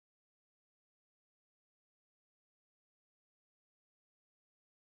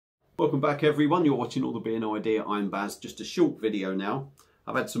Welcome back everyone, you're watching All the Beer No Idea, I'm Baz. Just a short video now.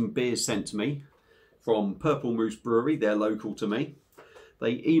 I've had some beers sent to me from Purple Moose Brewery, they're local to me.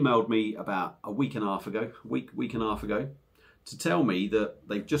 They emailed me about a week and a half ago to tell me that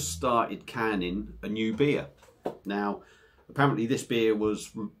they've just started canning a new beer. Now, apparently this beer was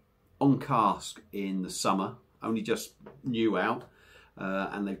on cask in the summer, only just new out.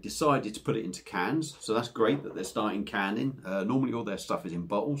 And they've decided to put it into cans, so that's great that they're starting canning. Normally all their stuff is in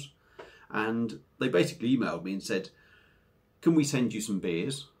bottles, and they basically emailed me and said, can we send you some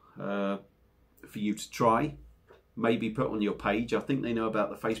beers for you to try, maybe put on your page. I think they know about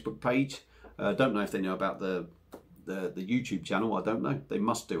the Facebook page. Don't know if they know about the YouTube channel. I don't know, they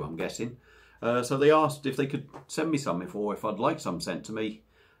must do, I'm guessing. So they asked if they could send me some, or if I'd like some sent to me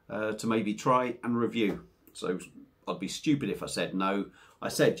to maybe try and review. So I'd be stupid if I said no. I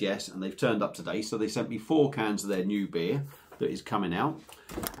said yes, and they've turned up today. So they sent me 4 cans of their new beer that is coming out,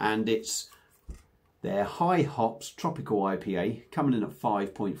 and it's their High Hops Tropical IPA, coming in at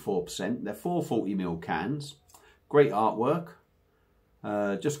 5.4%. They're 440ml cans. Great artwork.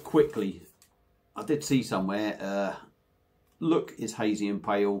 Just quickly, I did see somewhere, look is hazy and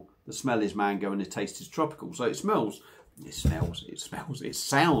pale, the smell is mango, and the taste is tropical. So it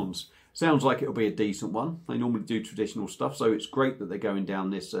sounds like it'll be a decent one. They normally do traditional stuff, so it's great that they're going down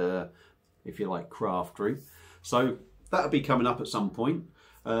this, if you like, craft route. So that'll be coming up at some point.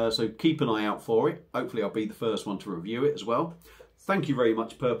 So keep an eye out for it. Hopefully I'll be the first one to review it as well. Thank you very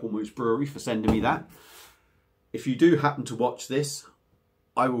much, Purple Moose Brewery, for sending me that. If you do happen to watch this,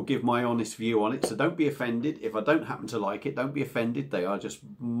 I will give my honest view on it, so don't be offended. If I don't happen to like it, don't be offended. They are just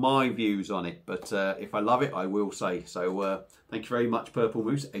my views on it. But if I love it, I will say. So thank you very much, Purple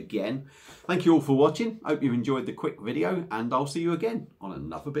Moose, again. Thank you all for watching. Hope you've enjoyed the quick video, and I'll see you again on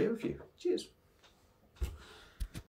another beer review. Cheers.